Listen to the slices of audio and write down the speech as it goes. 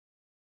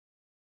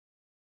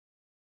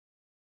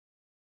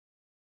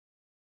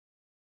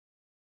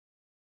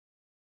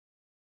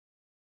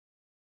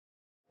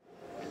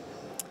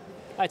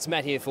Hi, it's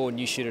Matt here for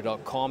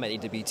newshooter.com at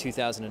Interbee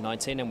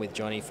 2019. I'm with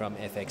Johnny from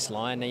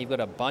FXLION. Now you've got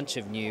a bunch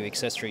of new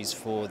accessories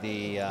for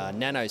the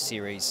Nano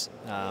series,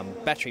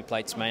 battery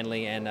plates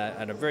mainly, and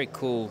a very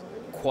cool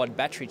quad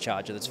battery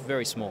charger that's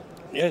very small.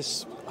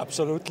 Yes,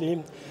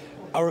 absolutely.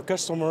 Our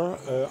customer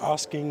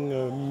asking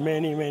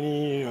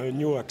many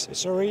new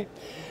accessory,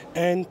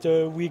 and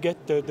we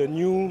get the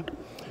new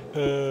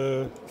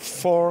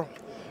 4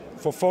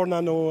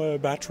 nano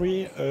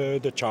battery,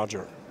 the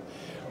charger.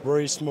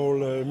 Very small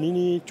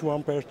mini 2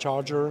 ampere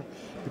charger.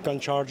 You can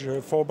charge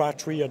 4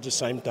 battery at the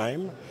same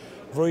time.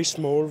 Very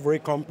small, very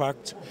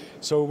compact.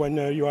 So when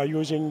you are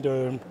using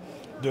the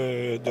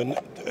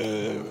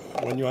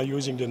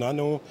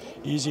nano,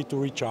 easy to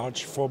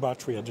recharge 4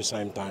 battery at the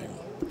same time.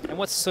 And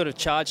what's the sort of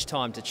charge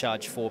time to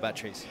charge 4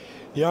 batteries?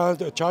 Yeah,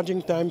 the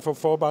charging time for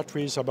 4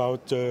 batteries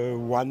about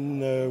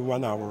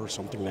 1 hour,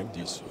 something like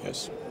this.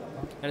 Yes.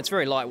 And it's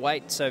very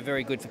lightweight, so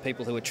very good for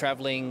people who are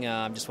travelling,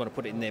 just want to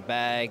put it in their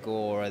bag,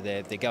 or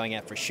they're going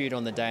out for a shoot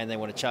on the day and they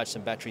want to charge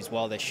some batteries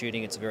while they're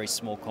shooting. It's a very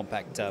small,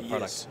 compact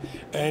product. Yes.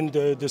 And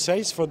the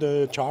size for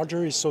the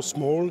charger is so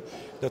small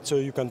that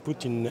you can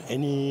put in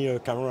any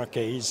camera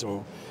case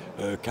or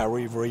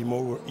carry very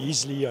more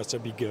easily as a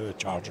big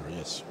charger,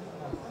 yes.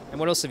 And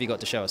what else have you got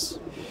to show us?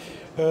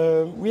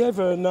 We have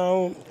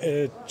now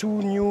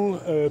 2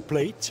 new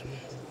plates.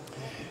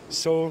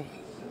 So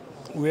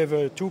we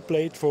have 2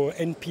 plates for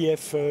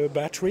NPF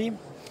battery,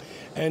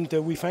 and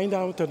we find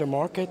out at the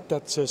market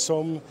that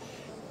some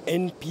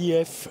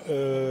NPF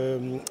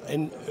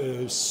and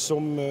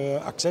some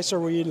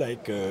accessory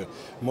like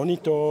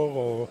monitor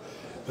or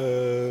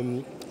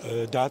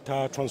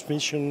data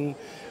transmission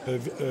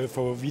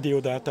for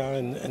video data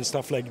and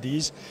stuff like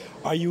this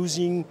are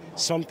using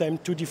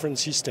sometimes 2 different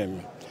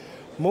systems.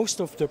 Most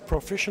of the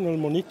professional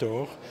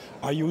monitors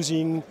are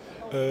using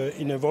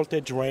in a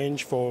voltage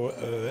range for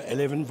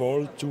 11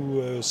 volt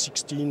to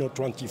 16 or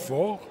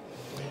 24,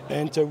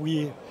 and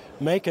we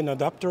make an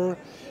adapter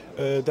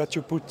that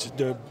you put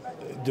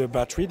the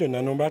battery, the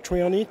nano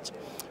battery on it,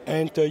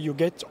 and you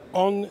get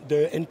on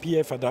the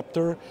NPF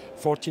adapter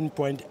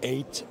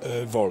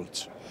 14.8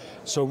 volts.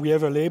 So we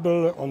have a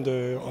label on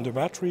the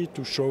battery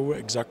to show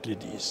exactly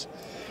this.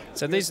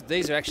 So these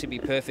would actually be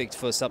perfect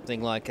for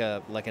something like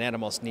an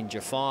Atomos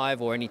Ninja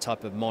 5 or any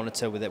type of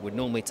monitor that would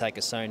normally take a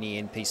Sony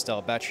NP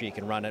style battery. You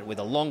can run it with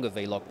a longer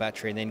V-Lock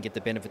battery and then get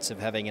the benefits of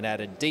having an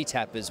added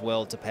D-tap as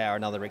well to power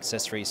another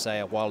accessory, say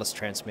a wireless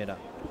transmitter.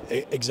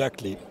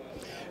 Exactly.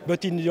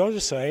 But in the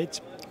other side,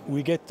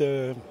 we get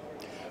the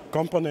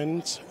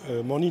component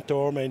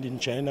monitor made in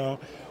China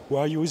who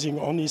are using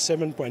only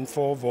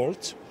 7.4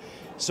 volts.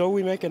 So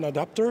we make an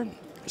adapter.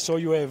 So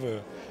you have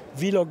a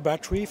V-Lock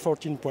battery,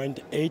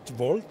 14.8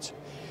 volt.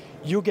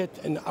 You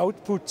get an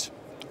output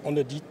on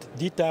the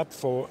D-tap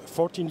for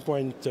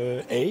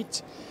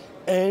 14.8,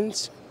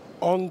 and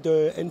on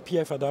the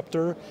NPF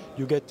adapter,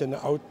 you get an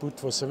output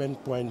for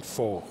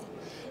 7.4.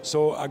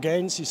 So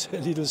again, this is a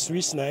little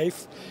Swiss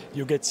knife.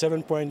 You get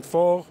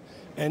 7.4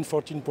 and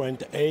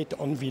 14.8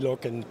 on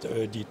V-Lock and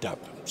D-tap.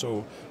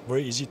 So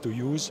very easy to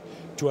use,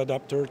 2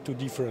 adapters to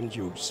different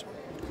use.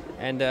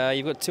 And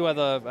you've got 2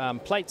 other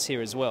plates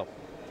here as well.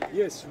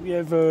 Yes, we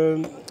have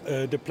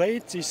the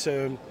plate is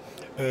to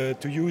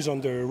use on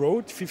the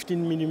road,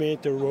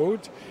 15mm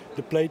road.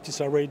 The plate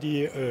is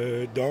already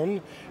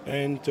done,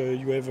 and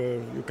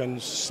you can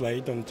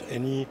slide on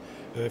any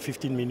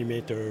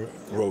 15mm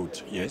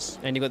road. Yes.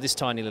 And you've got this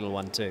tiny little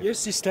one too.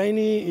 Yes, this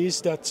tiny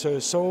is that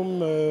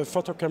some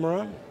photo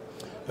camera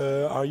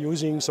are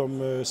using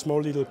some small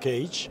little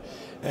cage,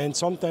 and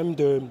sometimes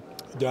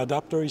the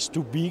adapter is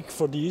too big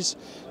for this,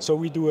 so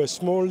we do a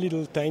small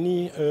little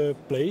tiny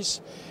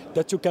place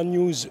that you can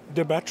use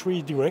the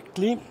battery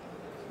directly.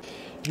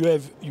 You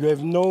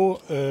have no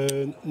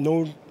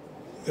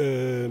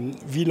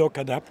V-Lock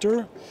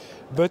adapter,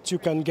 but you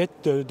can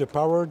get the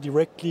power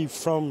directly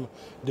from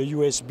the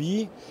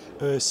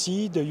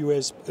USB-C, the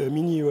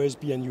mini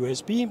USB and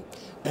USB,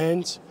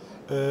 and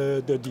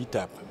the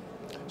D-tap.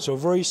 So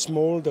very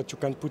small that you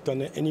can put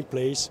on any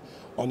place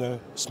on a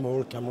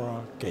small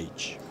camera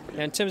cage.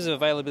 Now in terms of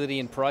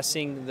availability and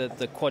pricing,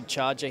 the quad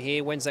charger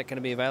here, when's that going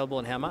to be available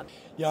and how much?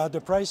 Yeah,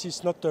 the price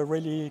is not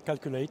really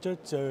calculated.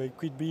 It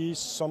could be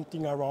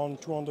something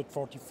around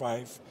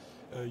 $245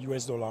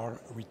 US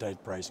retail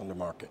price on the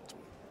market.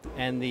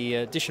 And the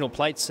additional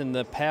plates and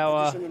the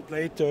power? Additional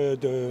plate,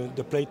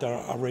 the plate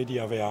are already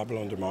available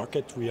on the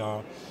market. We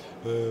are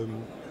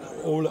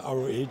all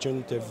our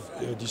agents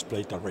have this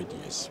plate already,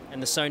 yes.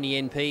 And the Sony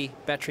NP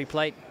battery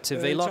plate to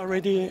V-Lock?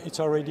 It's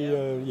already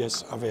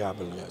yes,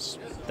 available, yes.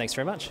 Thanks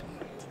very much.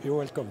 You're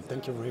welcome.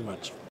 Thank you very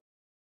much.